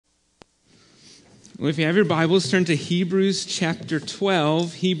Well, if you have your Bibles, turn to Hebrews chapter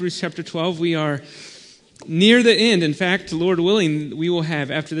 12. Hebrews chapter 12, we are near the end. In fact, Lord willing, we will have,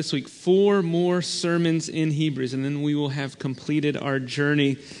 after this week, 4 more sermons in Hebrews, and then we will have completed our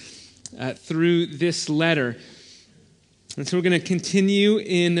journey through this letter. And so we're going to continue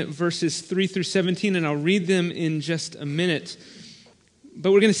in verses 3 through 17, and I'll read them in just a minute.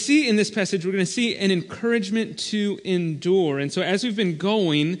 But we're going to see in this passage, we're going to see an encouragement to endure. And so as we've been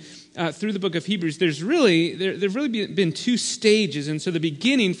going through the book of Hebrews, there've really been 2 stages. And so the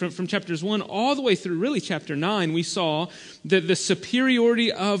beginning from chapters 1 all the way through really chapter 9, we saw the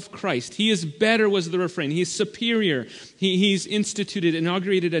superiority of Christ. He is better was the refrain. He is superior. He's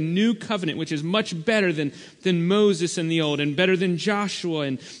inaugurated a new covenant, which is much better than Moses in the old, and better than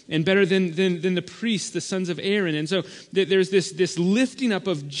Joshua, and better than the priests, the sons of Aaron. And so there's this lifting up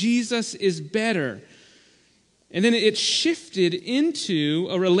of Jesus is better. And then it shifted into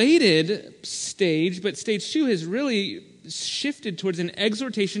a related stage, but stage 2 has really shifted towards an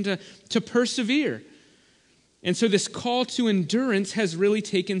exhortation to persevere. And so this call to endurance has really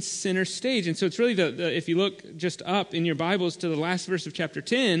taken center stage. And so it's really, if you look just up in your Bibles to the last verse of chapter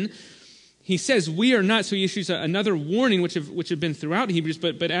 10, he says, we are not, so he issues another warning, which have been throughout Hebrews,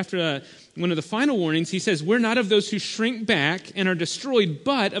 but after one of the final warnings, he says, we're not of those who shrink back and are destroyed,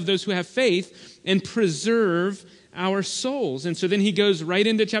 but of those who have faith and preserve our souls. And so then he goes right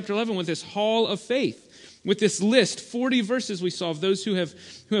into chapter 11 with this hall of faith, with this list, 40 verses we saw of those who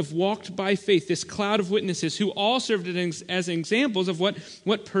have walked by faith, this cloud of witnesses who all served as examples of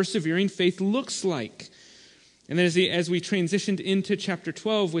what persevering faith looks like. And then as we transitioned into chapter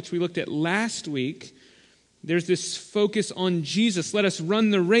 12, which we looked at last week, there's this focus on Jesus. Let us run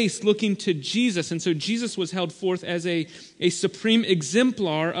the race looking to Jesus. And so Jesus was held forth as a supreme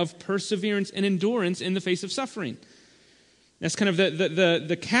exemplar of perseverance and endurance in the face of suffering. That's kind of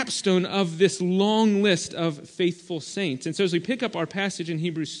the capstone of this long list of faithful saints. And so as we pick up our passage in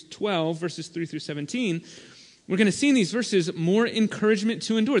Hebrews 12, verses 3 through 17, we're going to see in these verses more encouragement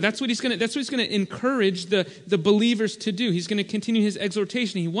to endure. That's what he's going to encourage the believers to do. He's going to continue his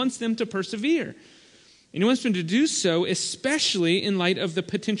exhortation. He wants them to persevere. And he wants them to do so, especially in light of the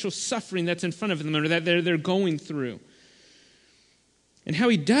potential suffering that's in front of them or that they're going through. And how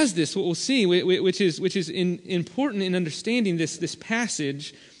he does this, what we'll see, which is important in understanding this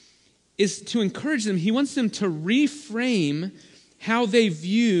passage, is to encourage them. He wants them to reframe how they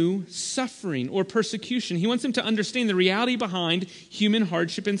view suffering or persecution. He wants them to understand the reality behind human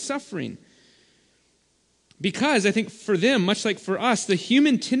hardship and suffering. Because I think for them, much like for us, the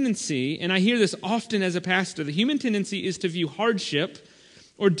human tendency, and I hear this often as a pastor, the human tendency is to view hardship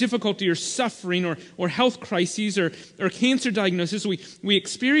or difficulty or suffering or health crises or cancer diagnosis. We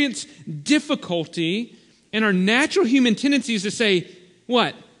experience difficulty, and our natural human tendency is to say,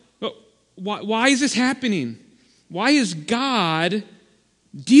 what? Why is this happening? Why is God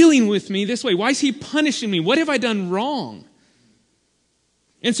dealing with me this way? Why is he punishing me? What have I done wrong?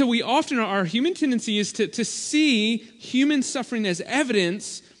 And so we often, our human tendency is to see human suffering as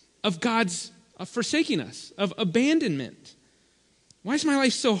evidence of God's forsaking us, of abandonment. Why is my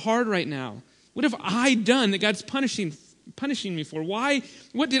life so hard right now? What have I done that God's punishing me for?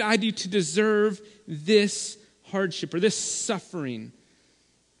 What did I do to deserve this hardship or this suffering?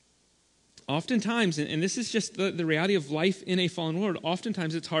 Oftentimes, and this is just the reality of life in a fallen world,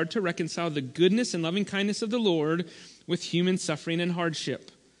 oftentimes it's hard to reconcile the goodness and loving kindness of the Lord with human suffering and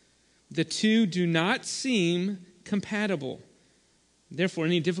hardship. The two do not seem compatible. Therefore,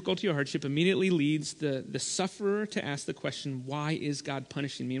 any difficulty or hardship immediately leads the sufferer to ask the question, why is God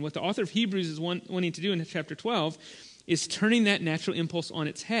punishing me? And what the author of Hebrews is wanting to do in chapter 12 is turning that natural impulse on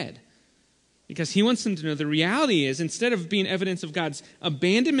its head. Because he wants them to know the reality is, instead of being evidence of God's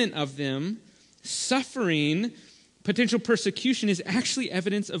abandonment of them, suffering, potential persecution is actually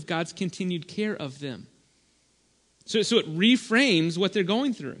evidence of God's continued care of them. So it reframes what they're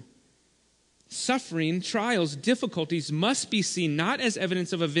going through. Suffering, trials, difficulties must be seen not as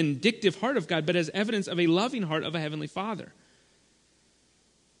evidence of a vindictive heart of God, but as evidence of a loving heart of a heavenly Father.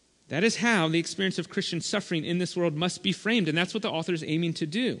 That is how the experience of Christian suffering in this world must be framed, and that's what the author is aiming to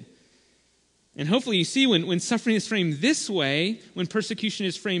do. And hopefully you see when suffering is framed this way, when persecution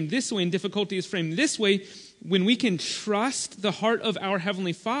is framed this way, and difficulty is framed this way, when we can trust the heart of our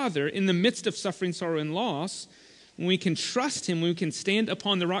Heavenly Father in the midst of suffering, sorrow, and loss, when we can trust him, when we can stand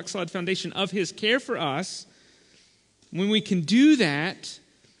upon the rock-solid foundation of his care for us, when we can do that,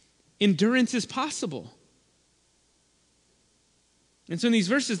 endurance is possible. And so in these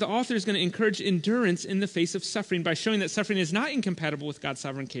verses, the author is going to encourage endurance in the face of suffering by showing that suffering is not incompatible with God's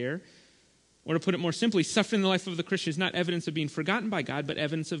sovereign care. Or to put it more simply, suffering in the life of the Christian is not evidence of being forgotten by God, but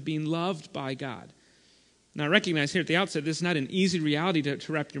evidence of being loved by God. Now, I recognize here at the outset, this is not an easy reality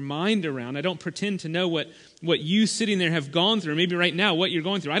to wrap your mind around. I don't pretend to know what you sitting there have gone through, maybe right now, what you're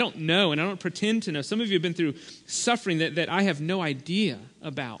going through. I don't know, and I don't pretend to know. Some of you have been through suffering that I have no idea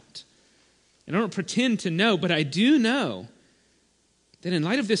about. And I don't pretend to know, but I do know that in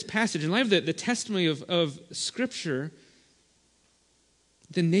light of this passage, in light of the testimony of Scripture,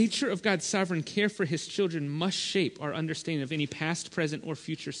 the nature of God's sovereign care for his children must shape our understanding of any past, present, or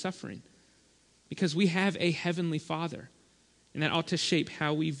future suffering. Because we have a heavenly Father, and that ought to shape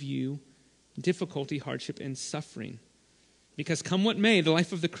how we view difficulty, hardship, and suffering. Because come what may, the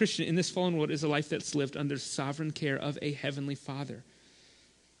life of the Christian in this fallen world is a life that's lived under sovereign care of a heavenly Father.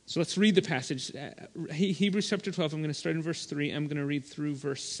 So let's read the passage. Hebrews chapter 12, I'm going to start in verse 3. I'm going to read through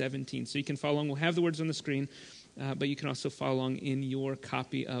verse 17. So you can follow along. We'll have the words on the screen, but you can also follow along in your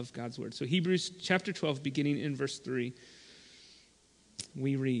copy of God's Word. So Hebrews chapter 12, beginning in verse 3,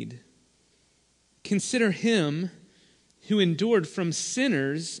 we read, "Consider him who endured from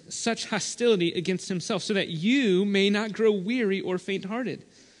sinners such hostility against himself, so that you may not grow weary or faint-hearted.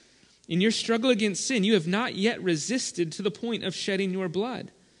 In your struggle against sin, you have not yet resisted to the point of shedding your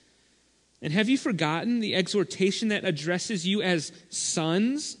blood. And have you forgotten the exhortation that addresses you as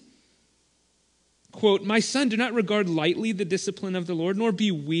sons? Quote, 'My son, do not regard lightly the discipline of the Lord, nor be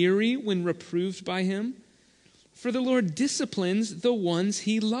weary when reproved by him. For the Lord disciplines the ones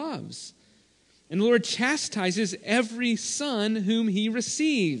he loves. And the Lord chastises every son whom he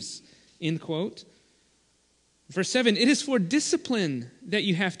receives.'" End quote. Verse 7, "It is for discipline that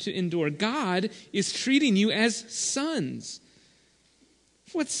you have to endure. God is treating you as sons.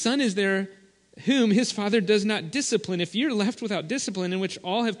 What son is there whom his father does not discipline? If you're left without discipline in which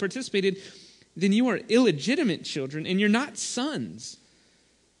all have participated, then you are illegitimate children and you're not sons.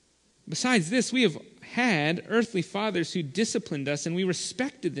 Besides this, we have had earthly fathers who disciplined us, and we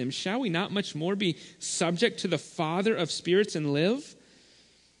respected them. Shall we not much more be subject to the Father of spirits and live?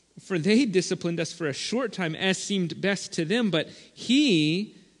 For they disciplined us for a short time as seemed best to them, but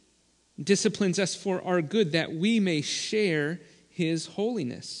he disciplines us for our good, that we may share his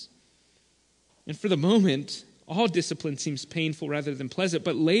holiness. And for the moment, all discipline seems painful rather than pleasant,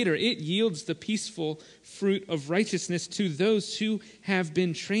 but later it yields the peaceful fruit of righteousness to those who have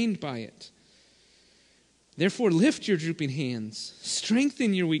been trained by it. Therefore, lift your drooping hands,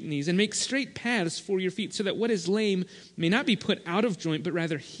 strengthen your weak knees, and make straight paths for your feet, so that what is lame may not be put out of joint, but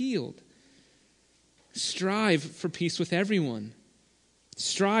rather healed. Strive for peace with everyone.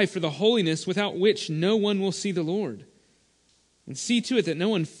 Strive for the holiness without which no one will see the Lord. And see to it that no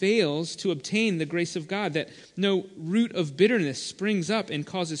one fails to obtain the grace of God, that no root of bitterness springs up and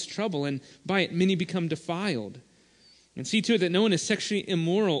causes trouble, and by it many become defiled. And see to it that no one is sexually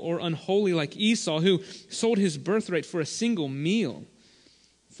immoral or unholy like Esau, who sold his birthright for a single meal.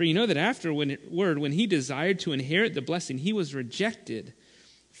 For you know that afterward, when he desired to inherit the blessing, he was rejected,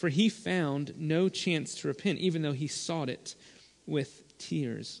 for he found no chance to repent, even though he sought it with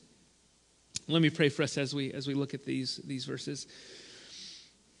tears." Let me pray for us as we look at these verses.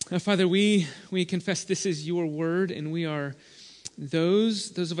 Father, we confess this is your word, and we are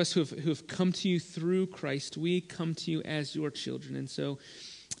those of us who have come to you through Christ. We come to you as your children, and so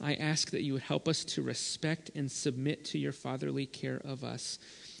I ask that you would help us to respect and submit to your fatherly care of us.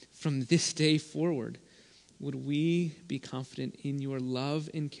 From this day forward, would we be confident in your love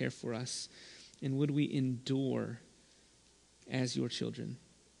and care for us, and would we endure as your children?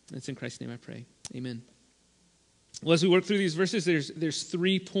 It's in Christ's name I pray. Amen. Well, as we work through these verses, there's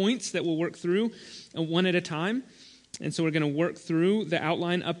 3 points that we'll work through one at a time. And so we're going to work through the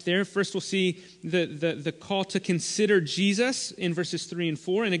outline up there. First, we'll see the call to consider Jesus in verses 3 and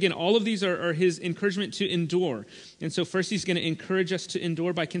 4. And again, all of these are his encouragement to endure. And so first, he's going to encourage us to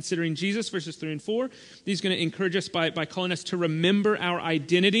endure by considering Jesus, verses 3 and 4. He's going to encourage us by calling us to remember our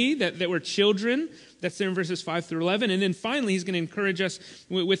identity, that we're children. That's there in verses 5 through 11. And then finally, he's going to encourage us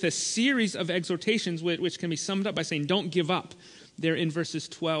with a series of exhortations, which can be summed up by saying, don't give up, there in verses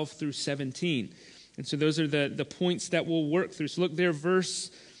 12 through 17. And so those are the points that we'll work through. So look there,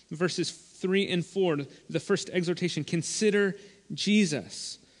 verses 3 and 4, the first exhortation, consider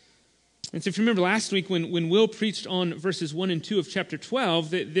Jesus. And so if you remember last week when Will preached on verses 1 and 2 of chapter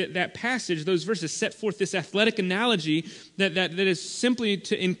 12, that passage, those verses set forth this athletic analogy that is simply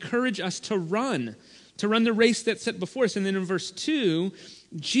to encourage us to run the race that's set before us. And then in verse 2,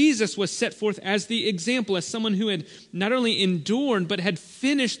 Jesus was set forth as the example, as someone who had not only endured, but had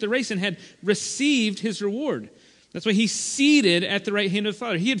finished the race and had received his reward. That's why he's seated at the right hand of the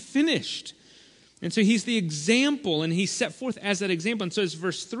Father. He had finished. And so he's the example, and he's set forth as that example. And so as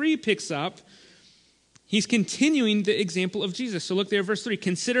verse 3 picks up, he's continuing the example of Jesus. So look there, verse 3,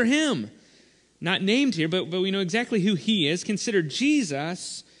 consider him not named here, but we know exactly who he is. Consider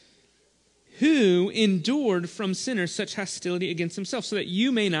Jesus, who endured from sinners such hostility against himself, so that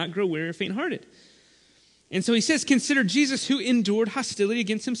you may not grow weary or faint-hearted. And so he says, consider Jesus, who endured hostility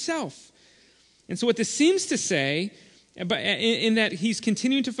against himself. And so what this seems to say, in that he's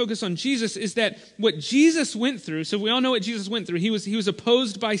continuing to focus on Jesus, is that what Jesus went through, so we all know what Jesus went through. He was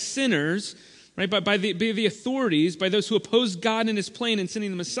opposed by sinners, right? By the authorities, by those who opposed God and his plan in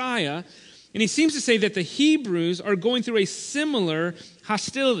sending the Messiah. And he seems to say that the Hebrews are going through a similar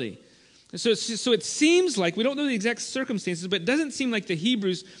hostility. So it seems like, we don't know the exact circumstances, but it doesn't seem like the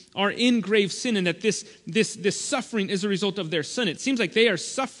Hebrews are in grave sin and that this suffering is a result of their sin. It seems like they are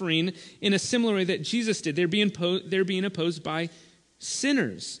suffering in a similar way that Jesus did. They're being opposed by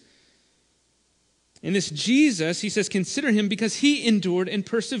sinners. And this Jesus, he says, consider him because he endured and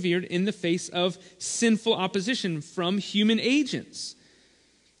persevered in the face of sinful opposition from human agents.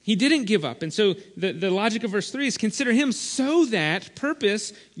 He didn't give up. And so the logic of verse 3 is consider him so that,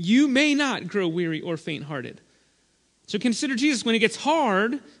 purpose, you may not grow weary or faint-hearted. So consider Jesus. When it gets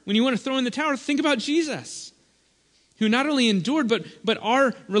hard, when you want to throw in the towel, think about Jesus, who not only endured, but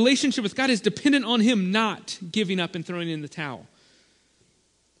our relationship with God is dependent on him not giving up and throwing in the towel.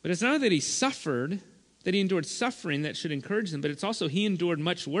 But it's not that he suffered, that he endured suffering that should encourage them, but it's also he endured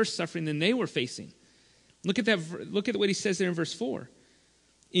much worse suffering than they were facing. Look at what he says there in verse 4.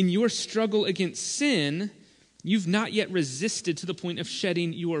 In your struggle against sin, you've not yet resisted to the point of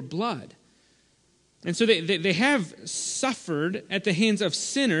shedding your blood. And so they have suffered at the hands of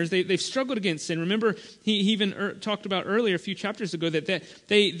sinners. They've struggled against sin. Remember, he even talked about earlier, a few chapters ago, that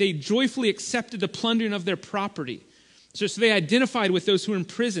they joyfully accepted the plundering of their property. So they identified with those who were in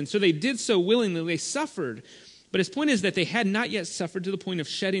prison. So they did so willingly. They suffered. But his point is that they had not yet suffered to the point of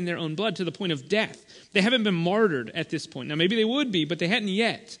shedding their own blood, to the point of death. They haven't been martyred at this point. Now, maybe they would be, but they hadn't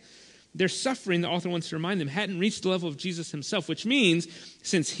yet. Their suffering, the author wants to remind them, hadn't reached the level of Jesus himself, which means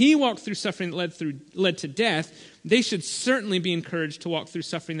since he walked through suffering that led to death, they should certainly be encouraged to walk through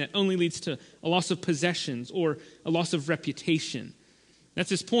suffering that only leads to a loss of possessions or a loss of reputation. That's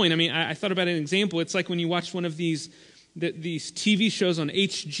his point. I mean, I thought about an example. It's like when you watch one of these TV shows on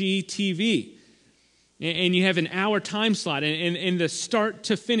HGTV. And you have an hour time slot, and the start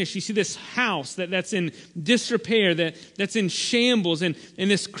to finish, you see this house that's in disrepair, that's in shambles, and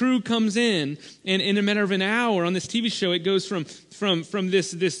this crew comes in, and in a matter of an hour on this TV show, it goes from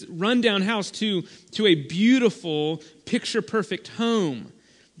this rundown house to a beautiful, picture-perfect home.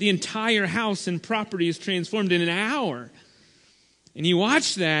 The entire house and property is transformed in an hour. And you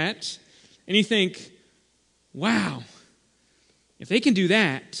watch that, and you think, wow, if they can do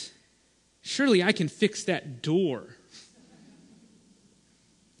that, surely I can fix that door.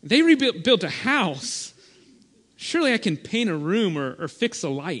 They rebuilt a house. Surely I can paint a room or fix a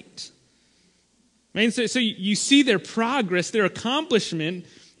light. Right? So you see their progress, their accomplishment,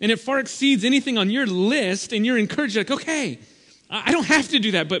 and it far exceeds anything on your list, and you're encouraged, like, okay, I don't have to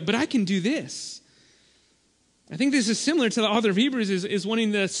do that, but I can do this. I think this is similar to the author of Hebrews is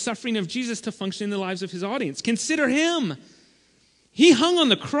wanting the suffering of Jesus to function in the lives of his audience. Consider him. He hung on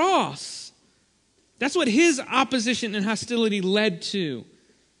the cross. That's what his opposition and hostility led to.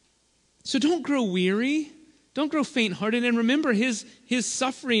 So don't grow weary. Don't grow faint-hearted. And remember, his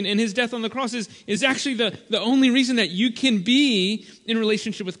suffering and his death on the cross is actually the only reason that you can be in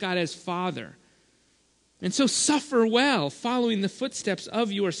relationship with God as Father. And so suffer well, following the footsteps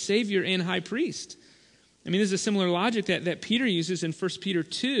of your Savior and High Priest. I mean, there's a similar logic that Peter uses in 1 Peter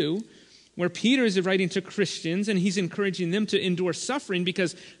 2, where Peter is writing to Christians, and he's encouraging them to endure suffering,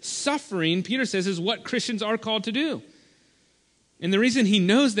 because suffering, Peter says, is what Christians are called to do. And the reason he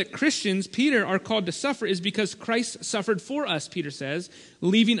knows that Christians, Peter, are called to suffer is because Christ suffered for us, Peter says,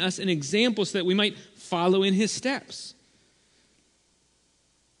 leaving us an example so that we might follow in his steps.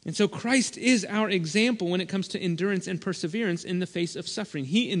 And so Christ is our example when it comes to endurance and perseverance in the face of suffering.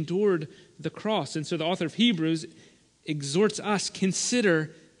 He endured the cross. And so the author of Hebrews exhorts us,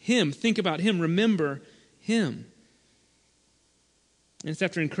 consider him, think about him, remember him. And it's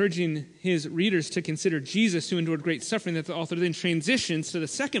after encouraging his readers to consider Jesus, who endured great suffering, that the author then transitions to the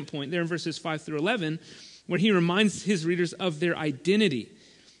second point there in verses 5 through 11, where he reminds his readers of their identity.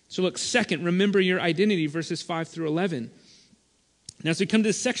 So look, second, remember your identity, verses 5 through 11. Now, as we come to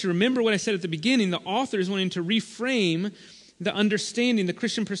this section, remember what I said at the beginning. The author is wanting to reframe the understanding, the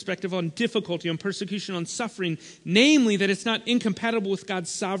Christian perspective on difficulty, on persecution, on suffering, namely that it's not incompatible with God's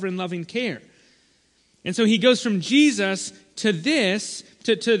sovereign loving care. And so he goes from Jesus to this,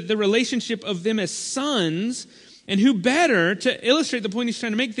 to the relationship of them as sons, and who better to illustrate the point he's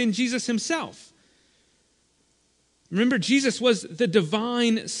trying to make than Jesus himself? Remember, Jesus was the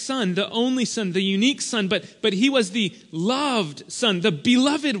divine Son, the only Son, the unique Son, but he was the loved Son, the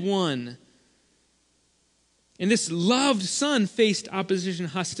beloved one. And this loved Son faced opposition,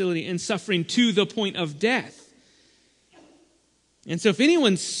 hostility, and suffering to the point of death. And so if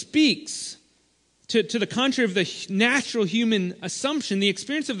anyone speaks to the contrary of the natural human assumption, the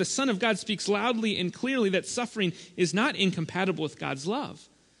experience of the Son of God speaks loudly and clearly that suffering is not incompatible with God's love.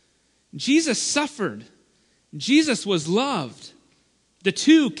 Jesus suffered. Jesus was loved. The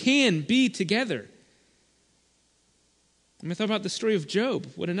two can be together. I thought about the story of Job.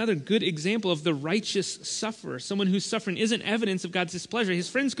 What another good example of the righteous sufferer, someone whose suffering isn't evidence of God's displeasure. His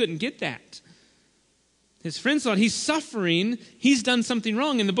friends couldn't get that. His friends thought he's suffering, he's done something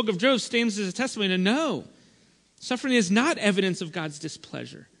wrong. And the book of Job stands as a testimony to no. Suffering is not evidence of God's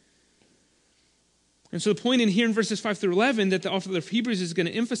displeasure. And so the point in here in verses 5 through 11 that the author of Hebrews is going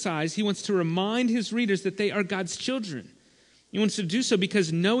to emphasize, he wants to remind his readers that they are God's children. He wants to do so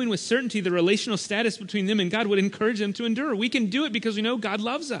because knowing with certainty the relational status between them and God would encourage them to endure. We can do it because we know God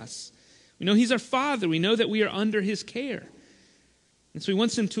loves us. We know he's our Father. We know that we are under his care. And so he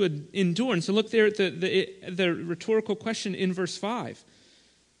wants them to endure. And so look there at the rhetorical question in verse 5.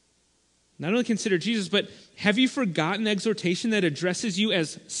 Not only consider Jesus, but have you forgotten the exhortation that addresses you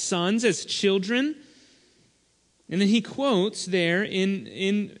as sons, as children? And then he quotes there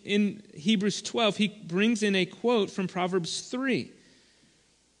in Hebrews 12, he brings in a quote from Proverbs 3.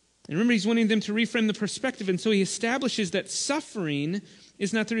 And remember, he's wanting them to reframe the perspective. And so he establishes that suffering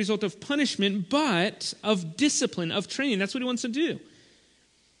is not the result of punishment, but of discipline, of training. That's what he wants to do.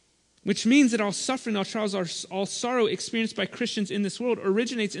 Which means that all suffering, all trials, all sorrow experienced by Christians in this world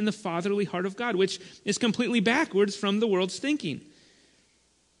originates in the fatherly heart of God, which is completely backwards from the world's thinking.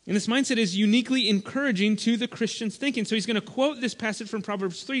 And this mindset is uniquely encouraging to the Christian's thinking. So he's going to quote this passage from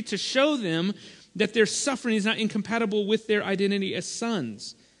Proverbs 3 to show them that their suffering is not incompatible with their identity as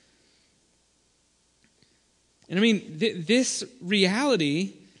sons. And I mean, this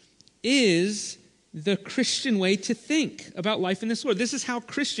reality is the Christian way to think about life in this world. This is how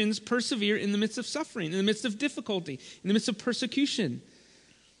Christians persevere in the midst of suffering, in the midst of difficulty, in the midst of persecution.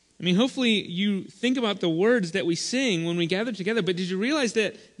 I mean, hopefully you think about the words that we sing when we gather together, but did you realize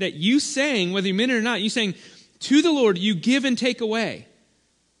that you sang, whether you meant it or not, you sang, to the Lord you give and take away.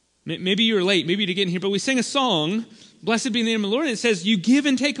 Maybe you were late, maybe you didn't get in here, but we sang a song, Blessed be the name of the Lord, and it says, you give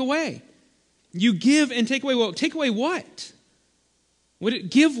and take away. You give and take away. Well, take away what?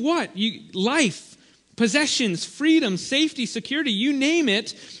 Give what? Life, possessions, freedom, safety, security, you name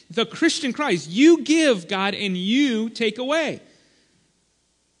it, the Christian cries, you give, God, and you take away.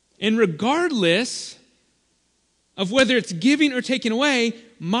 And regardless of whether it's giving or taking away,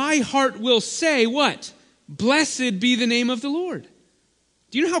 my heart will say what? Blessed be the name of the Lord.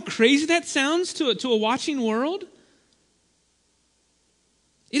 Do you know how crazy that sounds to a watching world?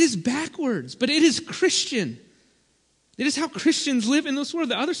 It is backwards, but it is Christian. It is how Christians live in this world.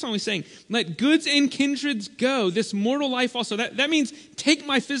 The other song we sang, let goods and kindreds go, this mortal life also. That means take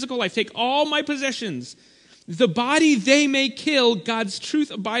my physical life, take all my possessions. The body they may kill, God's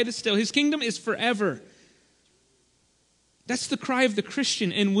truth abideth still. His kingdom is forever. That's the cry of the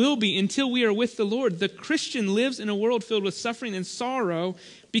Christian and will be until we are with the Lord. The Christian lives in a world filled with suffering and sorrow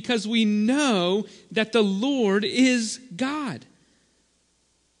because we know that the Lord is God.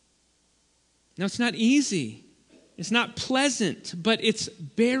 Now, it's not easy. It's not pleasant, but it's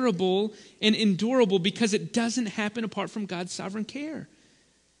bearable and endurable because it doesn't happen apart from God's sovereign care.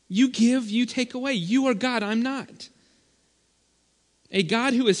 You give, you take away. You are God, I'm not. A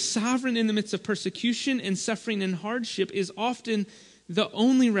God who is sovereign in the midst of persecution and suffering and hardship is often the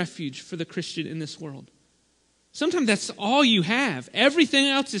only refuge for the Christian in this world. Sometimes that's all you have. Everything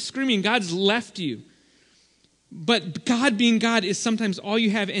else is screaming, God's left you. But God being God is sometimes all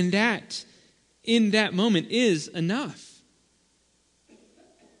you have, and that, in that moment, is enough.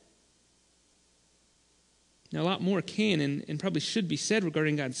 Now, a lot more can and probably should be said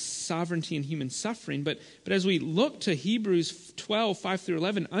regarding God's sovereignty and human suffering, but as we look to Hebrews 12, 5 through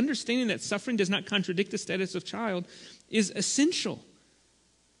 11, understanding that suffering does not contradict the status of child is essential.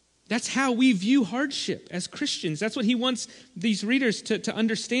 That's how we view hardship as Christians. That's what he wants these readers to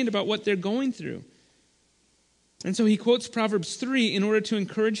understand about what they're going through. And so he quotes Proverbs 3 in order to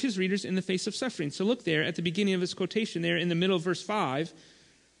encourage his readers in the face of suffering. So look there at the beginning of his quotation there in the middle of verse 5.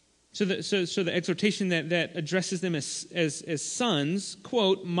 So the exhortation that addresses them as sons,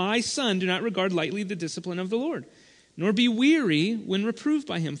 quote, my son, do not regard lightly the discipline of the Lord, nor be weary when reproved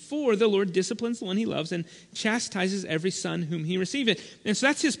by him. For the Lord disciplines the one he loves and chastises every son whom he receiveth. And so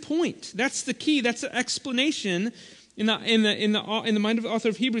that's his point. That's the key. That's the explanation in the mind of the author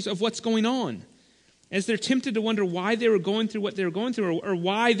of Hebrews of what's going on. as they're tempted to wonder why they were going through what they were going through, or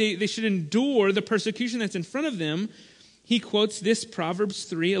why they should endure the persecution that's in front of them, he quotes this Proverbs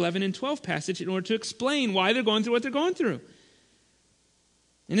 3:11 and 12 passage in order to explain why they're going through what they're going through.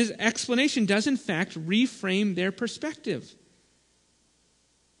 And his explanation does, in fact, reframe their perspective.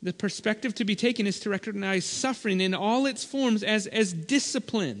 The perspective to be taken is to recognize suffering in all its forms as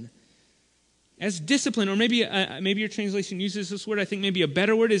discipline. As discipline, or maybe your translation uses this word, I think maybe a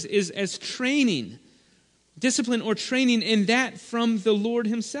better word is as training. Discipline or training, and that from the Lord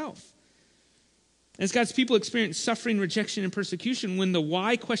himself. As God's people experience suffering, rejection, and persecution, when the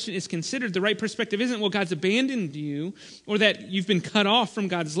why question is considered, the right perspective isn't, well, God's abandoned you, or that you've been cut off from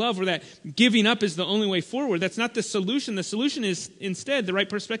God's love, or that giving up is the only way forward. That's not the solution. The solution is instead, the right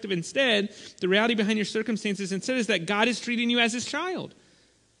perspective instead, the reality behind your circumstances instead is that God is treating you as his child.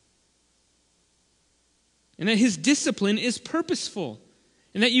 And that his discipline is purposeful.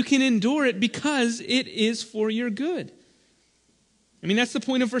 And that you can endure it because it is for your good. I mean, that's the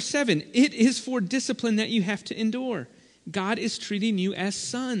point of verse 7. It is for discipline that you have to endure. God is treating you as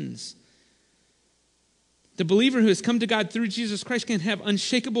sons. The believer who has come to God through Jesus Christ can have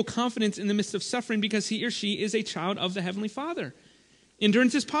unshakable confidence in the midst of suffering because he or she is a child of the Heavenly Father.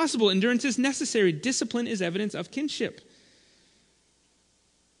 Endurance is possible. Endurance is necessary. Discipline is evidence of kinship.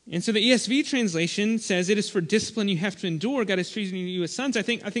 And so the ESV translation says it is for discipline you have to endure. God is treating you as sons. I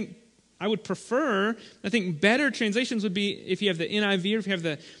think better translations would be if you have the NIV or if you have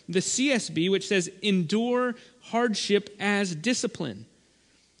the CSB, which says endure hardship as discipline.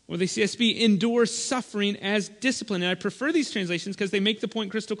 Or the CSB, endure suffering as discipline. And I prefer these translations because they make the point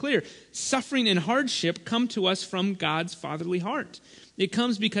crystal clear. Suffering and hardship come to us from God's fatherly heart. It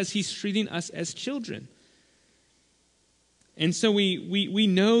comes because he's treating us as children. And so we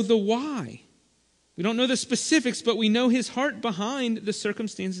know the why. We don't know the specifics, but we know his heart behind the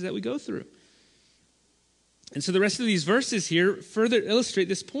circumstances that we go through. And so the rest of these verses here further illustrate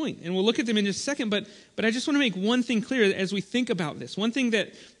this point. And we'll look at them in just a second, but I just want to make one thing clear as we think about this. One thing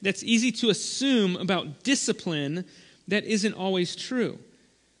that's easy to assume about discipline that isn't always true.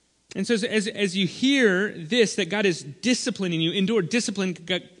 And so as you hear this, that God is disciplining you, endure discipline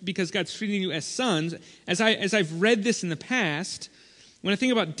because God's treating you as sons, as I've read this in the past, when I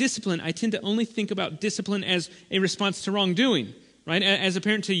think about discipline, I tend to only think about discipline as a response to wrongdoing, right? As a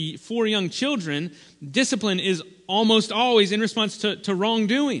parent to 4 young children, discipline is almost always in response to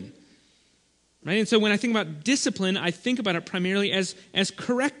wrongdoing, right? And so when I think about discipline, I think about it primarily as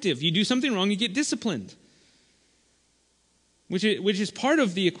corrective. You do something wrong, you get disciplined. Which is part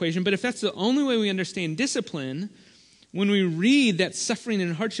of the equation, but if that's the only way we understand discipline, when we read that suffering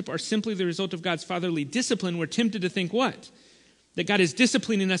and hardship are simply the result of God's fatherly discipline, we're tempted to think what? That God is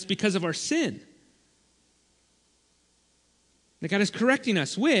disciplining us because of our sin. That God is correcting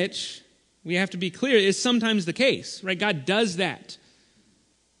us, which, we have to be clear, is sometimes the case, right? God does that.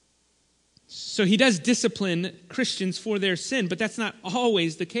 So he does discipline Christians for their sin, but that's not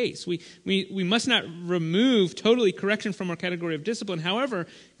always the case. We must not remove totally correction from our category of discipline. However,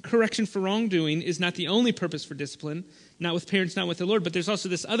 correction for wrongdoing is not the only purpose for discipline, not with parents, not with the Lord, but there's also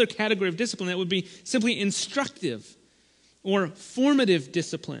this other category of discipline that would be simply instructive or formative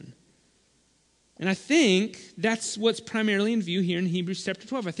discipline. And I think that's what's primarily in view here in Hebrews chapter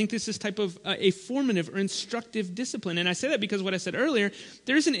 12. I think this is type of a formative or instructive discipline. And I say that because of what I said earlier,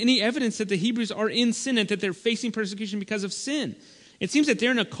 there isn't any evidence that the Hebrews are in sin and that they're facing persecution because of sin. It seems that they're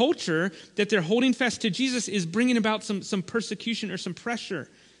in a culture that they're holding fast to Jesus is bringing about some persecution or some pressure.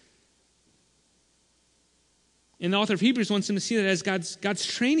 And the author of Hebrews wants them to see that as God's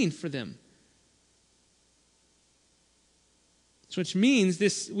training for them. So which means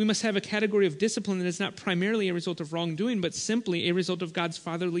we must have a category of discipline that is not primarily a result of wrongdoing, but simply a result of God's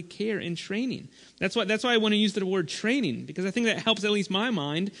fatherly care and training. That's why I want to use the word training, because I think that helps at least my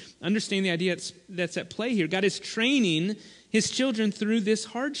mind understand the idea that's at play here. God is training his children through this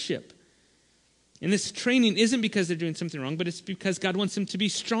hardship. And this training isn't because they're doing something wrong, but it's because God wants them to be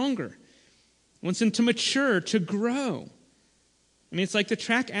stronger, wants them to mature, to grow. I mean, it's like the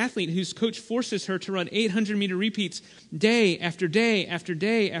track athlete whose coach forces her to run 800-meter repeats day after day after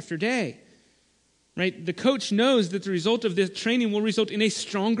day after day, right? The coach knows that the result of this training will result in a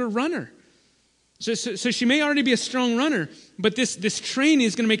stronger runner. So she may already be a strong runner, but this training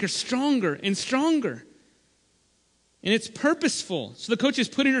is going to make her stronger and stronger. And it's purposeful. So the coach is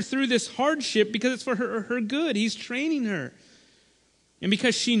putting her through this hardship because it's for her good. He's training her. And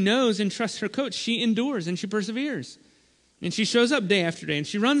because she knows and trusts her coach, she endures and she perseveres. And she shows up day after day, and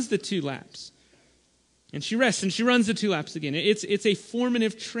she runs the 2 laps. And she rests, and she runs the 2 laps again. It's a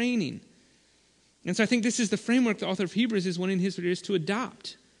formative training. And so I think this is the framework the author of Hebrews is wanting his readers to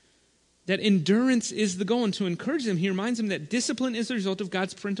adopt. that endurance is the goal. And to encourage them, he reminds them that discipline is the result of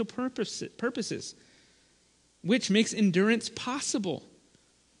God's parental purposes, which makes endurance possible.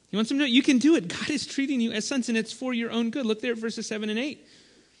 He wants them to know you can do it. God is treating you as sons, and it's for your own good. Look there at verses 7 and 8.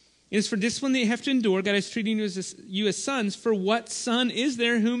 It is for discipline that you have to endure. God is treating you as sons. For what son is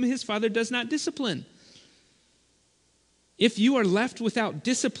there whom his father does not discipline? If you are left without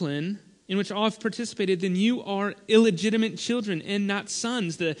discipline, in which all have participated, then you are illegitimate children and not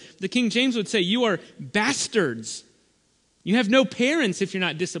sons. The King James would say you are bastards. You have no parents if you're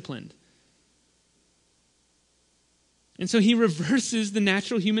not disciplined. And so he reverses the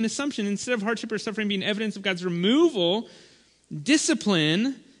natural human assumption. Instead of hardship or suffering being evidence of God's removal,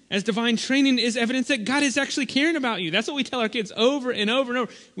 discipline as divine training is evidence that God is actually caring about you. That's what we tell our kids over and over and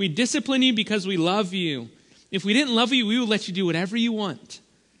over. We discipline you because we love you. If we didn't love you, we would let you do whatever you want.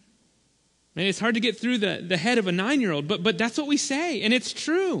 And it's hard to get through the head of a 9-year-old, but that's what we say, and it's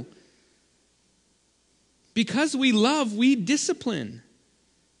true. Because we love, we discipline.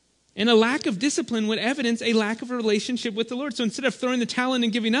 And a lack of discipline would evidence a lack of a relationship with the Lord. So instead of throwing the towel in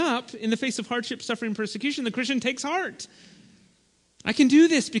and giving up in the face of hardship, suffering, and persecution, the Christian takes heart. I can do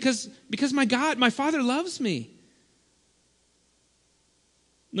this because my God, my Father loves me.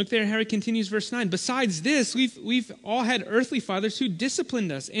 Look there how he continues verse 9. Besides this, we've all had earthly fathers who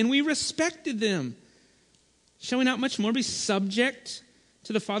disciplined us, and we respected them. Shall we not much more be subject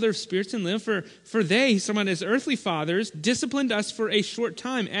to the Father of spirits and live? For they, he's talking about his earthly fathers, disciplined us for a short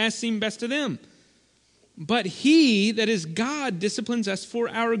time, as seemed best to them. But he, that is God, disciplines us for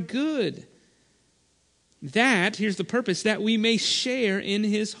our good. That, here's the purpose, that we may share in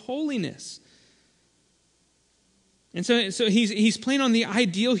his holiness. And so he's playing on the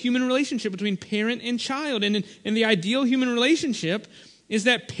ideal human relationship between parent and child. And the ideal human relationship is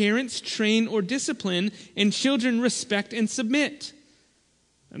that parents train or discipline and children respect and submit.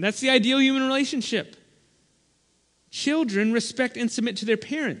 And that's the ideal human relationship. Children respect and submit to their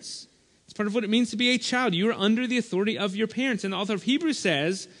parents. It's part of what it means to be a child. You are under the authority of your parents. And the author of Hebrews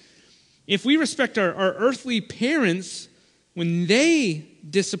says, if we respect our earthly parents when they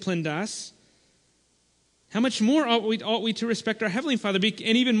disciplined us, how much more ought we to respect our Heavenly Father?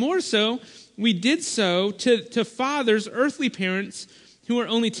 And even more so, we did so to fathers, earthly parents, who are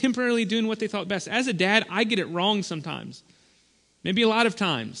only temporarily doing what they thought best. As a dad, I get it wrong sometimes. Maybe a lot of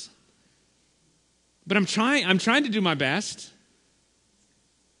times. But I'm trying to do my best.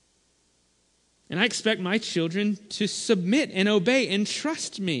 And I expect my children to submit and obey and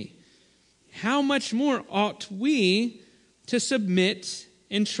trust me. How much more ought we to submit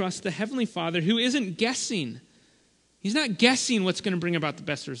and trust the Heavenly Father who isn't guessing? He's not guessing what's going to bring about the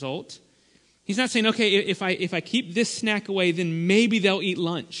best result. He's not saying, okay, if I keep this snack away, then maybe they'll eat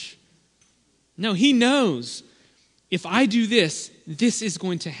lunch. No, he knows if I do this, this is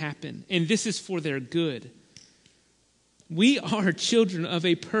going to happen, and this is for their good. We are children of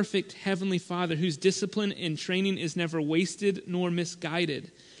a perfect Heavenly Father whose discipline and training is never wasted nor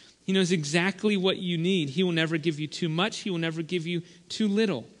misguided. He knows exactly what you need. He will never give you too much. He will never give you too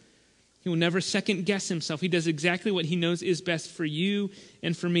little. He will never second guess himself. He does exactly what he knows is best for you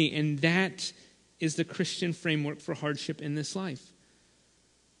and for me. And that is the Christian framework for hardship in this life.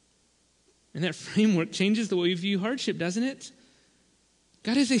 And that framework changes the way we view hardship, doesn't it?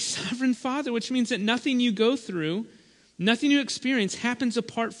 God is a sovereign Father, which means that nothing you go through, nothing you experience happens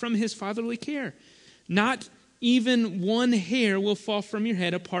apart from his fatherly care. Not even one hair will fall from your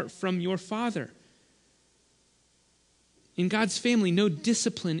head apart from your Father. In God's family, no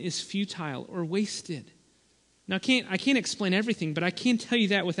discipline is futile or wasted. Now, I can't explain everything, but I can tell you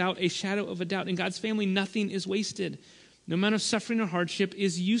that without a shadow of a doubt. In God's family, nothing is wasted. No amount of suffering or hardship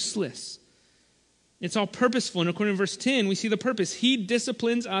is useless. It's all purposeful. And according to verse 10, we see the purpose. He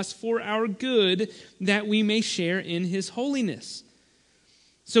disciplines us for our good, that we may share in his holiness.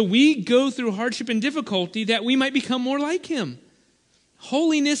 So we go through hardship and difficulty that we might become more like him.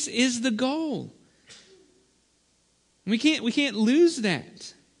 Holiness is the goal. We can't lose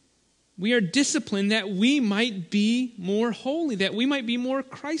that. We are disciplined that we might be more holy, that we might be more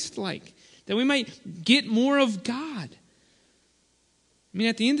Christ-like, that we might get more of God. I mean,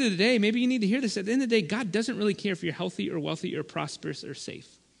 at the end of the day, maybe you need to hear this. At the end of the day, God doesn't really care if you're healthy or wealthy or prosperous or safe.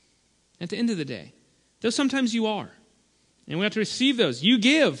 At the end of the day. Though sometimes you are. And we have to receive those. You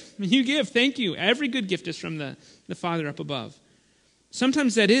give. Thank you. Every good gift is from the Father up above.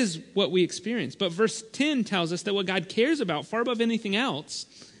 Sometimes that is what we experience. But verse 10 tells us that what God cares about, far above anything else,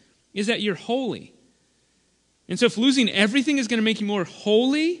 is that you're holy. And so if losing everything is going to make you more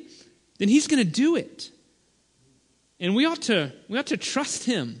holy, then he's going to do it. And we ought to trust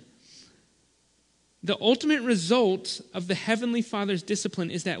him. The ultimate result of the Heavenly Father's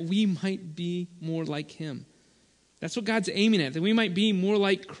discipline is that we might be more like him. That's what God's aiming at, that we might be more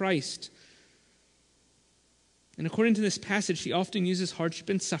like Christ. And according to this passage, he often uses hardship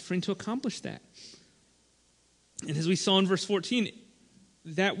and suffering to accomplish that. And as we saw in verse 14,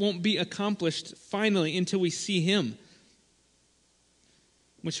 that won't be accomplished finally until we see him.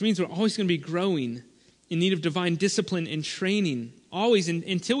 Which means we're always going to be growing in need of divine discipline and training. Always,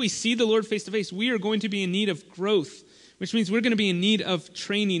 until we see the Lord face to face, we are going to be in need of growth, which means we're going to be in need of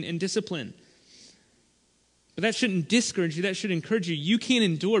training and discipline. But that shouldn't discourage you. That should encourage you. You can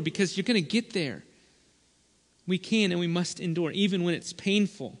endure because you're going to get there. We can and we must endure, even when it's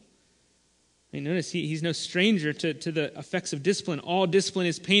painful. And notice he's no stranger to the effects of discipline. All discipline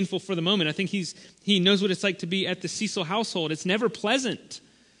is painful for the moment. I think he knows what it's like to be at the Cecil household. It's never pleasant.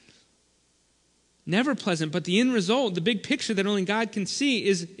 Never pleasant. But the end result, the big picture that only God can see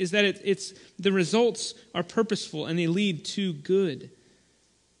is that it's the results are purposeful and they lead to good.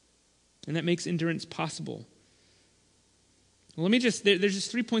 And that makes endurance possible. Well, there's just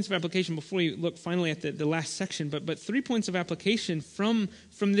 3 points of application before we look finally at the last section, but 3 points of application from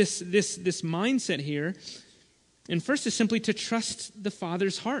this mindset here. And first is simply to trust the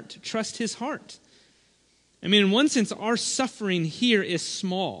Father's heart, trust his heart. I mean, in one sense, our suffering here is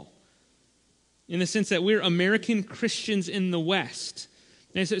small, in the sense that we're American Christians in the West.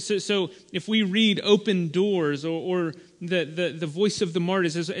 And so if we read Open Doors or the Voice of the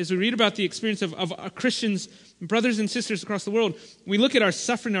Martyrs, as we read about the experience of Christians, brothers and sisters across the world, we look at our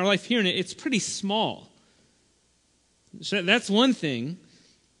suffering in our life here, and it's pretty small. So that's one thing.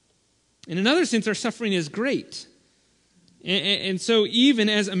 In another sense, our suffering is great. And so even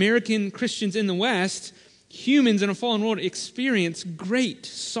as American Christians in the West, humans in a fallen world experience great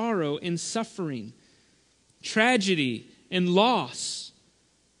sorrow and suffering, tragedy and loss.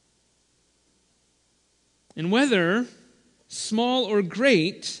 And whether small or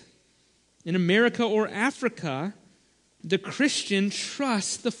great, in America or Africa, the Christian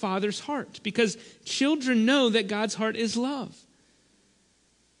trusts the Father's heart because children know that God's heart is love.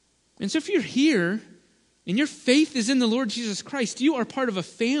 And so if you're here and your faith is in the Lord Jesus Christ, you are part of a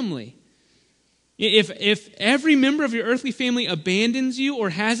family. If every member of your earthly family abandons you or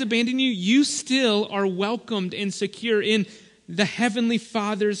has abandoned you, you still are welcomed and secure in the Heavenly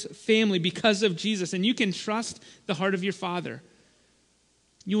Father's family because of Jesus. And you can trust the heart of your Father.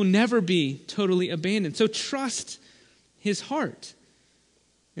 You will never be totally abandoned. So trust his heart.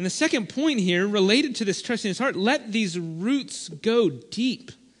 And the second point here, related to this trust in his heart, let these roots go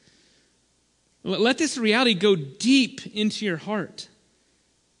deep. Let this reality go deep into your heart.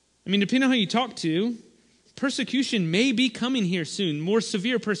 I mean, depending on who you talk to, persecution may be coming here soon. More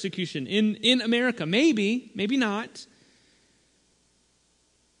severe persecution in America. Maybe not.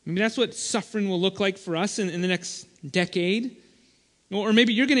 Maybe that's what suffering will look like for us in the next decade. Or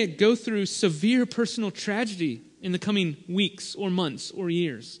maybe you're going to go through severe personal tragedy in the coming weeks or months or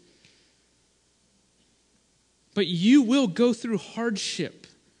years. But you will go through hardship,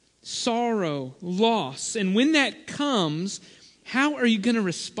 sorrow, loss. And when that comes, how are you going to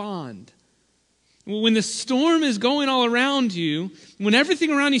respond? When the storm is going all around you, when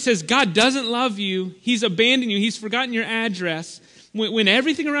everything around you says God doesn't love you, he's abandoned you, he's forgotten your address, when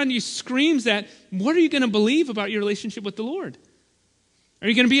everything around you screams that, what are you going to believe about your relationship with the Lord? Are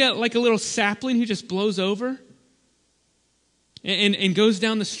you going to be like a little sapling who just blows over and goes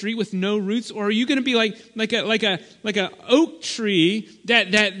down the street with no roots? Or are you going to be like a oak tree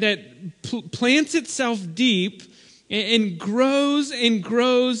that plants itself deep and grows and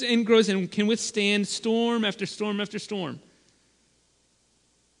grows and grows and can withstand storm after storm after storm?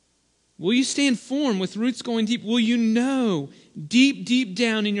 Will you stand firm with roots going deep? Will you know deep, deep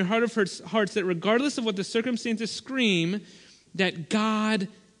down in your heart of hearts that regardless of what the circumstances scream, that God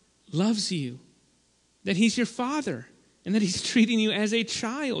loves you, that he's your Father, and that he's treating you as a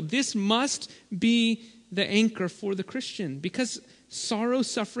child? This must be the anchor for the Christian, because sorrow,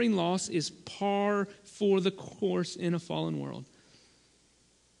 suffering, loss is par for the course in a fallen world.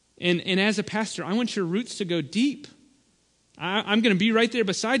 And as a pastor, I want your roots to go deep. I'm going to be right there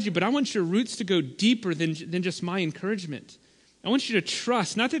beside you, but I want your roots to go deeper than just my encouragement. I want you to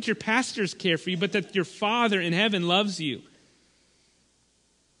trust, not that your pastors care for you, but that your Father in heaven loves you.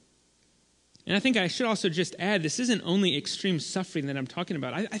 And I think I should also just add, this isn't only extreme suffering that I'm talking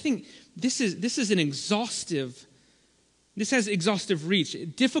about. I think this is an exhaustive, this has exhaustive reach.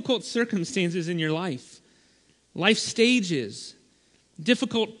 Difficult circumstances in your life stages,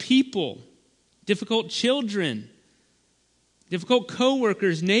 difficult people, difficult children, difficult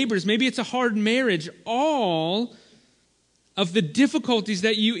coworkers, neighbors, maybe it's a hard marriage. All of the difficulties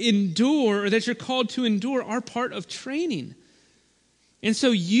that you endure or that you're called to endure are part of training. And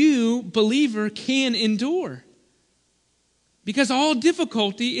so you, believer, can endure. Because all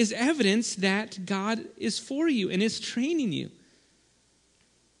difficulty is evidence that God is for you and is training you.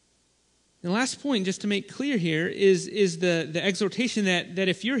 And the last point, just to make clear here, is the exhortation that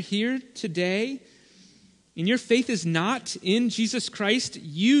if you're here today and your faith is not in Jesus Christ,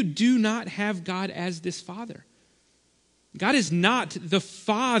 you do not have God as this Father. God is not the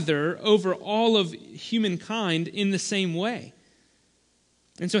Father over all of humankind in the same way.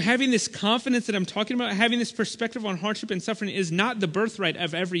 And so having this confidence that I'm talking about, having this perspective on hardship and suffering is not the birthright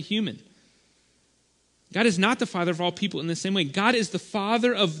of every human. God is not the Father of all people in the same way. God is the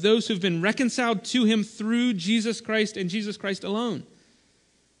Father of those who've been reconciled to him through Jesus Christ and Jesus Christ alone.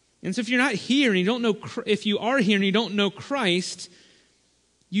 And so if you're not here and you don't know, if you are here and you don't know Christ,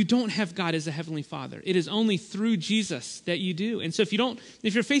 you don't have God as a heavenly Father. It is only through Jesus that you do. And so if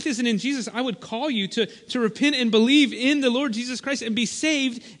your faith isn't in Jesus, I would call you to repent and believe in the Lord Jesus Christ and be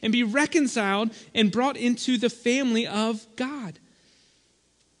saved and be reconciled and brought into the family of God.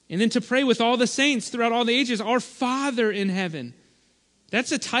 And then to pray with all the saints throughout all the ages, our Father in heaven.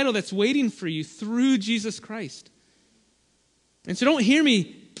 That's a title that's waiting for you through Jesus Christ. And so don't hear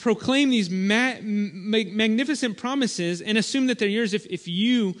me proclaim these magnificent promises and assume that they're yours if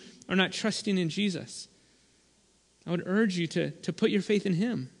you are not trusting in Jesus. I would urge you to put your faith in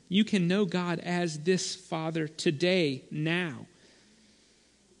him. You can know God as this Father today, now.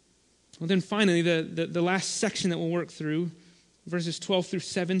 Well, then finally, the last section that we'll work through, verses 12 through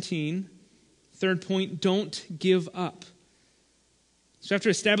 17. Third point, don't give up. So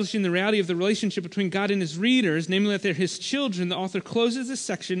after establishing the reality of the relationship between God and his readers, namely that they're his children, the author closes this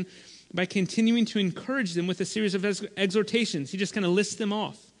section by continuing to encourage them with a series of exhortations. He just kind of lists them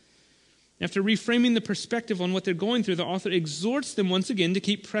off. After reframing the perspective on what they're going through, the author exhorts them once again to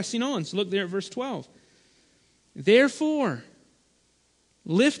keep pressing on. So look there at verse 12. Therefore,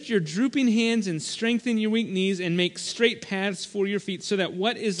 lift your drooping hands and strengthen your weak knees and make straight paths for your feet so that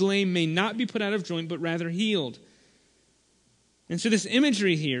what is lame may not be put out of joint but rather healed. And so this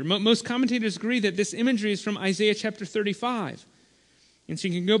imagery here, most commentators agree that this imagery is from Isaiah chapter 35. And so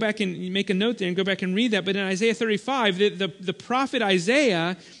you can go back and make a note there and go back and read that. But in Isaiah 35, the prophet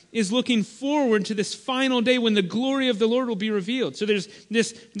Isaiah is looking forward to this final day when the glory of the Lord will be revealed. So there's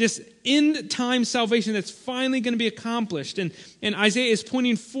this end-time salvation that's finally going to be accomplished. And Isaiah is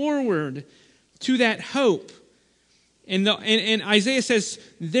pointing forward to that hope. And Isaiah says,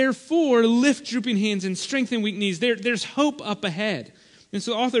 therefore, lift drooping hands and strengthen weak knees. There's hope up ahead. And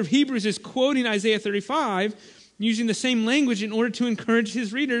so the author of Hebrews is quoting Isaiah 35, using the same language in order to encourage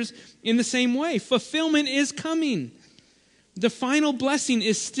his readers in the same way. Fulfillment is coming. The final blessing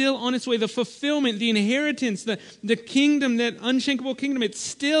is still on its way. The fulfillment, the inheritance, the kingdom, that unshakable kingdom, it's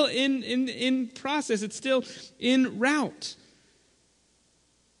still in process. It's still en route.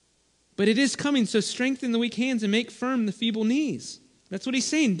 But it is coming, so strengthen the weak hands and make firm the feeble knees. That's what he's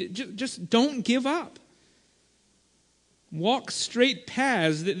saying. Just don't give up. Walk straight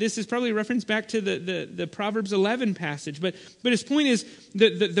paths. This is probably a reference back to the Proverbs 11 passage. But his point is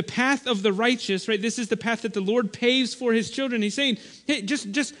the path of the righteous, right? This is the path that the Lord paves for his children. He's saying, hey,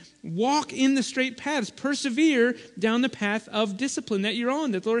 just walk in the straight paths. Persevere down the path of discipline that you're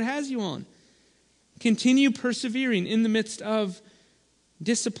on, that the Lord has you on. Continue persevering in the midst of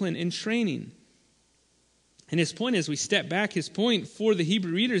discipline and training. And his point, as we step back, his point for the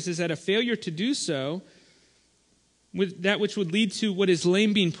Hebrew readers is that a failure to do so, with that which would lead to what is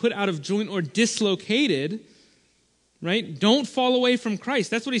lame being put out of joint or dislocated, right? Don't fall away from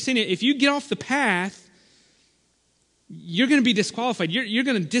Christ. That's what he's saying. If you get off the path, you're going to be disqualified. You're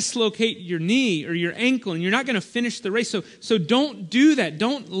going to dislocate your knee or your ankle, and you're not going to finish the race. So don't do that.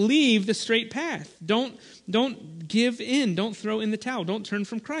 Don't leave the straight path. Don't give in. Don't throw in the towel. Don't turn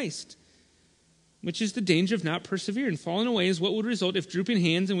from Christ, which is the danger of not persevering. Falling away is what would result if drooping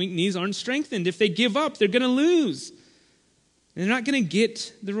hands and weak knees aren't strengthened. If they give up, they're going to lose. And they're not going to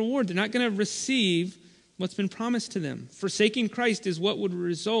get the reward. They're not going to receive what's been promised to them. Forsaking Christ is what would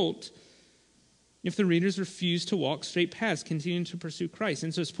result if the readers refuse to walk straight paths, continuing to pursue Christ.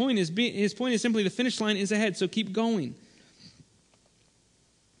 And so his point is simply the finish line is ahead, so keep going.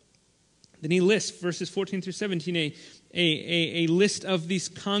 Then he lists, verses 14 through 17, a list of these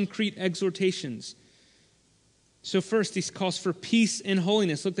concrete exhortations. So first, he calls for peace and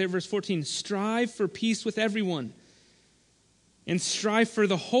holiness. Look there at verse 14. Strive for peace with everyone, and strive for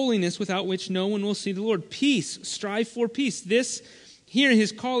the holiness without which no one will see the Lord. Peace, strive for peace. This here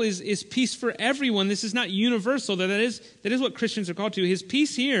his call is peace for everyone. This is not universal. That is what Christians are called to. His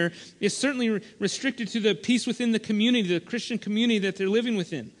peace here is certainly restricted to the peace within the community, the Christian community that they're living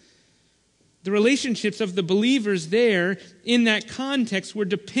within. The relationships of the believers there in that context were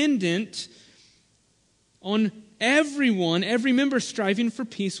dependent on everyone, every member striving for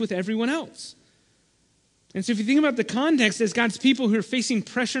peace with everyone else. And so if you think about the context as God's people who are facing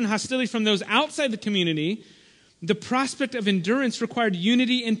pressure and hostility from those outside the community, the prospect of endurance required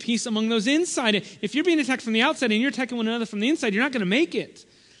unity and peace among those inside. If you're being attacked from the outside and you're attacking one another from the inside, you're not going to make it.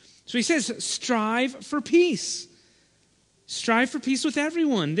 So he says, strive for peace. Strive for peace with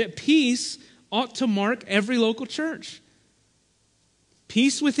everyone. That peace ought to mark every local church.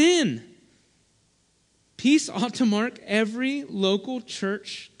 Peace within. Peace ought to mark every local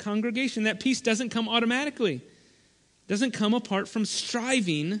church congregation. That peace doesn't come automatically. It doesn't come apart from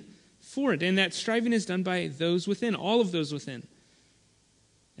striving for it. And that striving is done by those within, all of those within.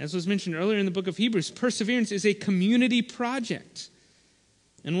 As was mentioned earlier in the book of Hebrews, perseverance is a community project.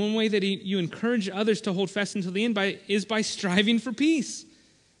 And one way that you encourage others to hold fast until the end is by striving for peace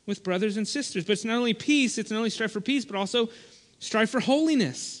with brothers and sisters. But it's not only peace, it's not only strive for peace, but also strive for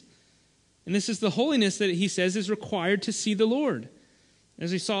holiness. And this is the holiness that he says is required to see the Lord.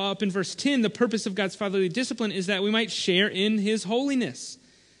 As we saw up in verse 10, the purpose of God's fatherly discipline is that we might share in his holiness,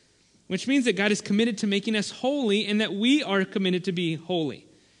 which means that God is committed to making us holy and that we are committed to be holy.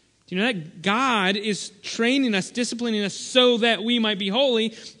 Do you know that God is training us, disciplining us so that we might be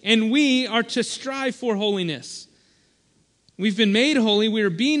holy, and we are to strive for holiness. We've been made holy, we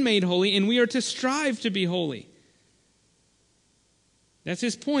are being made holy, and we are to strive to be holy. That's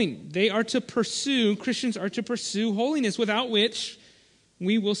his point. Christians are to pursue holiness, without which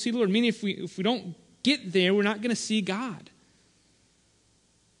we will see the Lord. Meaning if we don't get there, we're not going to see God.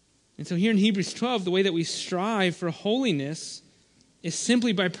 And so here in Hebrews 12, the way that we strive for holiness is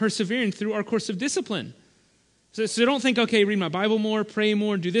simply by persevering through our course of discipline. So don't think, okay, read my Bible more, pray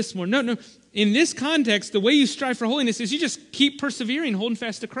more, do this more. No. In this context, the way you strive for holiness is you just keep persevering, holding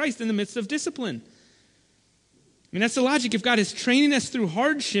fast to Christ in the midst of discipline. I mean, that's the logic. If God is training us through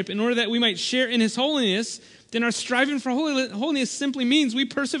hardship in order that we might share in his holiness, then our striving for holiness simply means we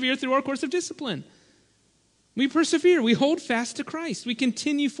persevere through our course of discipline. We persevere. We hold fast to Christ. We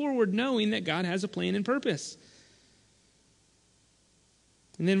continue forward knowing that God has a plan and purpose.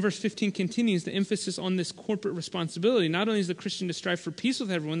 And then verse 15 continues the emphasis on this corporate responsibility. Not only is the Christian to strive for peace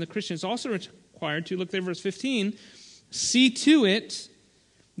with everyone, the Christian is also required to, look there, verse 15, see to it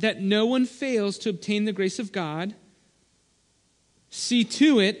that no one fails to obtain the grace of God. See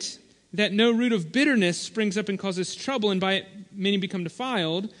to it that no root of bitterness springs up and causes trouble, and by it many become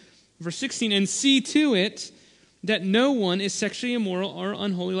defiled. Verse 16, and see to it that no one is sexually immoral or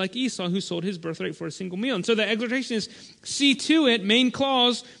unholy like Esau, who sold his birthright for a single meal. And so the exhortation is, see to it, main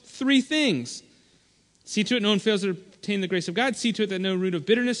clause, 3 things. See to it no one fails to obtain the grace of God. See to it that no root of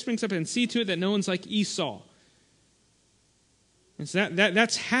bitterness springs up. And see to it that no one's like Esau. And so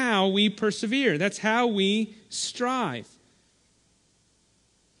that's how we persevere. That's how we strive.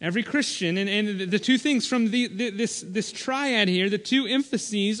 Every Christian, and the 2 things from this triad here, the 2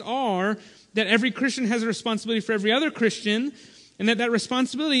 emphases are that every Christian has a responsibility for every other Christian, and that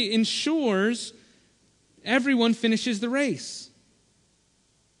responsibility ensures everyone finishes the race.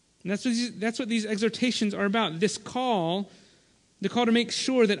 And that's what these exhortations are about. This call, the call to make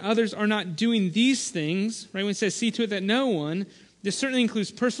sure that others are not doing these things, right? When it says, see to it that no one, this certainly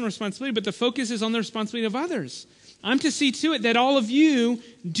includes personal responsibility, but the focus is on the responsibility of others. I'm to see to it that all of you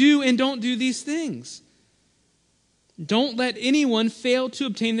do and don't do these things. Don't let anyone fail to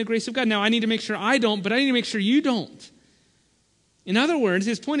obtain the grace of God. Now, I need to make sure I don't, but I need to make sure you don't. In other words,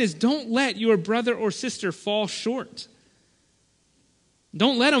 his point is, don't let your brother or sister fall short.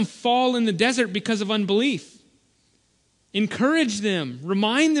 Don't let them fall in the desert because of unbelief. Encourage them.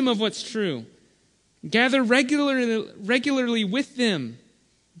 Remind them of what's true. Gather regularly with them.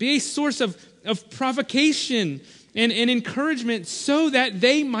 Be a source of provocation and encouragement so that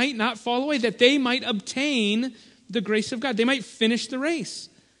they might not fall away, that they might obtain the grace of God. They might finish the race.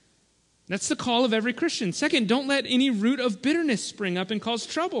 That's the call of every Christian. Second, don't let any root of bitterness spring up and cause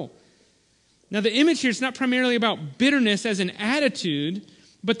trouble. Now, the image here is not primarily about bitterness as an attitude,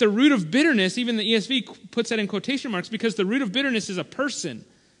 but the root of bitterness, even the ESV puts that in quotation marks, because the root of bitterness is a person.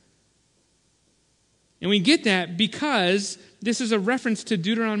 And we get that because this is a reference to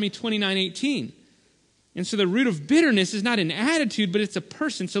Deuteronomy 29:18. And so the root of bitterness is not an attitude, but it's a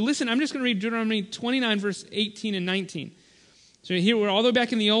person. So listen, I'm just going to read Deuteronomy 29, verse 18 and 19. So here we're all the way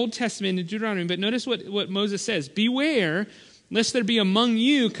back in the Old Testament in Deuteronomy, but notice what Moses says. Beware, lest there be among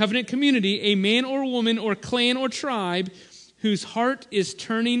you, covenant community, a man or woman or clan or tribe whose heart is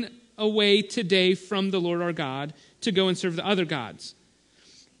turning away today from the Lord our God to go and serve the other gods.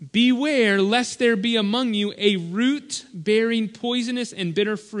 Beware lest there be among you a root bearing poisonous and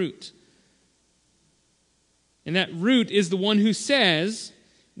bitter fruit. And that root is the one who says,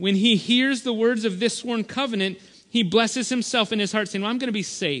 when he hears the words of this sworn covenant, he blesses himself in his heart, saying, well, I'm going to be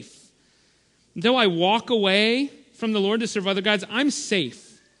safe. Though I walk away from the Lord to serve other gods, I'm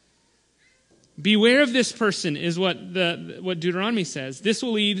safe. Beware of this person is what Deuteronomy says. This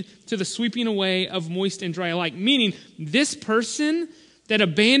will lead to the sweeping away of moist and dry alike. Meaning, this person that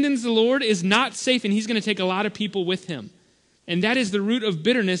abandons the Lord is not safe, and he's going to take a lot of people with him. And that is the root of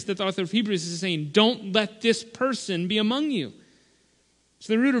bitterness that the author of Hebrews is saying, don't let this person be among you.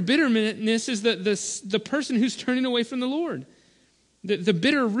 So the root of bitterness is the person who's turning away from the Lord. The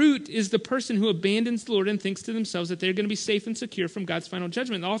bitter root is the person who abandons the Lord and thinks to themselves that they're going to be safe and secure from God's final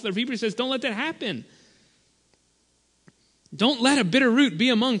judgment. The author of Hebrews says, don't let that happen. Don't let a bitter root be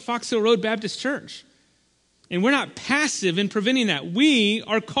among Fox Hill Road Baptist Church. And we're not passive in preventing that. We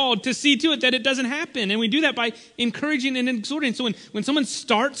are called to see to it that it doesn't happen. And we do that by encouraging and exhorting. So when someone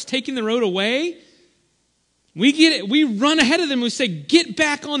starts taking the road away, we run ahead of them and we say, get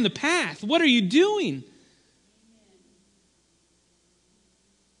back on the path. What are you doing?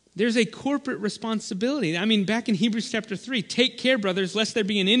 There's a corporate responsibility. I mean, back in Hebrews chapter 3, take care, brothers, lest there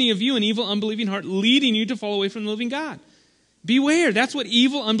be in any of you an evil, unbelieving heart leading you to fall away from the living God. Beware. That's what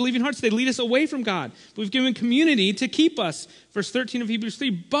evil, unbelieving hearts, they lead us away from God. We've given community to keep us. Verse 13 of Hebrews 3,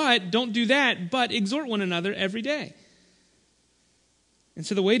 but don't do that, but exhort one another every day. And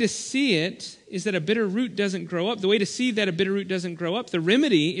so the way to see it is that a bitter root doesn't grow up. The way to see that a bitter root doesn't grow up, the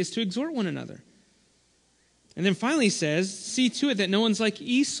remedy is to exhort one another. And then finally he says, see to it that no one's like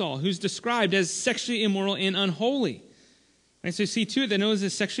Esau, who's described as sexually immoral and unholy. Right, so see to it that no one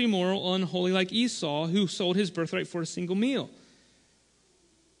is sexually immoral or unholy like Esau, who sold his birthright for a single meal.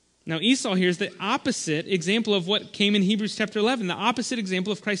 Now Esau here is the opposite example of what came in Hebrews chapter 11, the opposite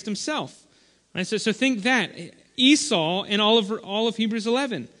example of Christ himself. Right, so think that. Esau in all of Hebrews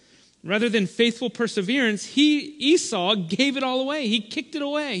 11. Rather than faithful perseverance, Esau gave it all away. He kicked it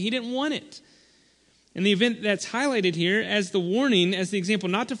away. He didn't want it. And the event that's highlighted here as the warning, as the example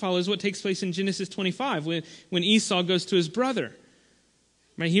not to follow, is what takes place in Genesis 25 when Esau goes to his brother.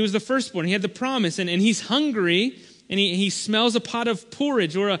 Right? He was the firstborn. He had the promise, and he's hungry, and he smells a pot of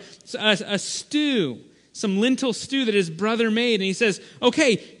porridge or a stew, some lentil stew that his brother made. And he says,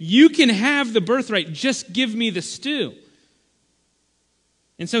 okay, you can have the birthright. Just give me the stew.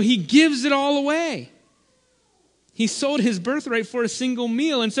 And so he gives it all away. He sold his birthright for a single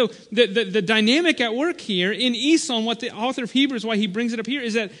meal. And so the dynamic at work here in Esau, and what the author of Hebrews, why he brings it up here,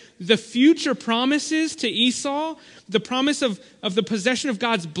 is that the future promises to Esau, the promise of the possession of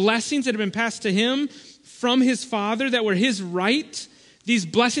God's blessings that have been passed to him from his father that were his right, these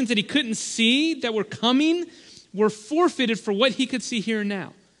blessings that he couldn't see that were coming, were forfeited for what he could see here and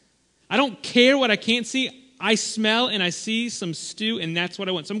now. I don't care what I can't see. I smell and I see some stew, and that's what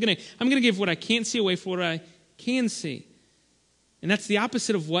I want. So I'm going to give what I can't see away for what I can see. And that's the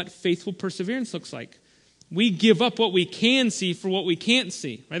opposite of what faithful perseverance looks like. We give up what we can see for what we can't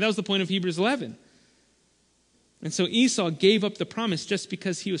see. Right? That was the point of Hebrews 11. And so Esau gave up the promise just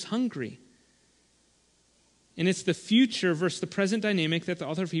because he was hungry. And it's the future versus the present dynamic that the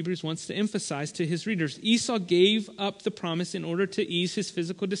author of Hebrews wants to emphasize to his readers. Esau gave up the promise in order to ease his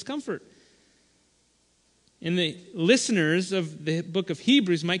physical discomfort. And the listeners of the book of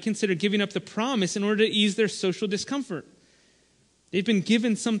Hebrews might consider giving up the promise in order to ease their social discomfort. They've been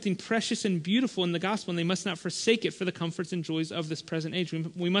given something precious and beautiful in the gospel, and they must not forsake it for the comforts and joys of this present age.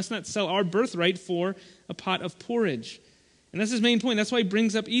 We must not sell our birthright for a pot of porridge. And that's his main point. That's why he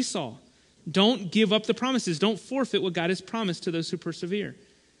brings up Esau. Don't give up the promises. Don't forfeit what God has promised to those who persevere.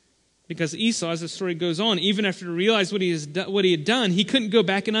 Because Esau, as the story goes on, even after he realized what he had done, he couldn't go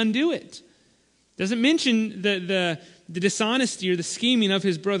back and undo it. Doesn't mention the dishonesty or the scheming of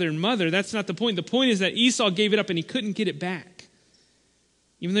his brother and mother. That's not the point. The point is that Esau gave it up and he couldn't get it back.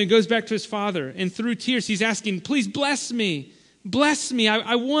 Even though he goes back to his father and through tears he's asking, please bless me. Bless me.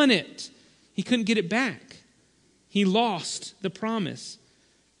 I want it. He couldn't get it back. He lost the promise.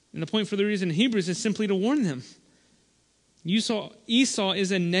 And the point for the reason in Hebrews is simply to warn them. Esau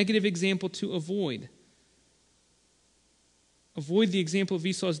is a negative example to avoid. Avoid the example of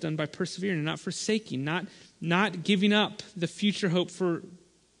Esau is done by persevering and not forsaking, not giving up the future hope for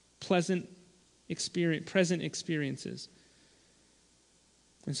present experiences.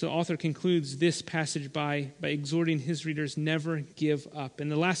 And so the author concludes this passage by exhorting his readers, never give up.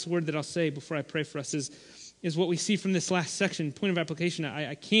 And the last word that I'll say before I pray for us is what we see from this last section, point of application.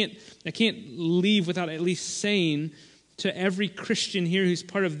 I can't leave without at least saying to every Christian here who's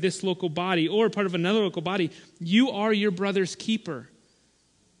part of this local body or part of another local body, you are your brother's keeper.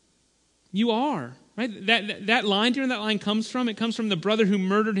 You are, right? That line, do you know where that line comes from? It comes from the brother who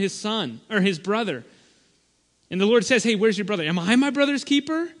murdered his son, or his brother. And the Lord says, hey, where's your brother? Am I my brother's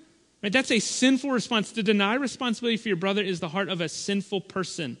keeper? Right? That's a sinful response. To deny responsibility for your brother is the heart of a sinful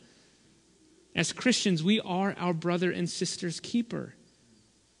person. As Christians, we are our brother and sister's keeper.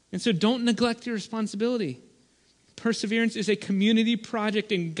 And so don't neglect your responsibility. Perseverance is a community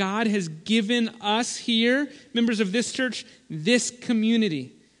project, and God has given us here, members of this church, this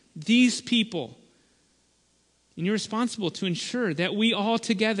community, these people. And you're responsible to ensure that we all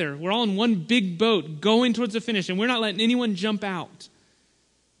together, we're all in one big boat going towards the finish, and we're not letting anyone jump out.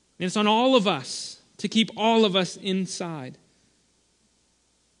 And it's on all of us to keep all of us inside.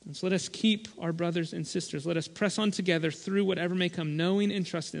 And so let us keep our brothers and sisters. Let us press on together through whatever may come, knowing and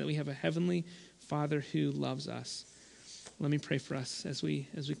trusting that we have a heavenly Father who loves us. Let me pray for us as we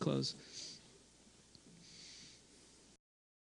close.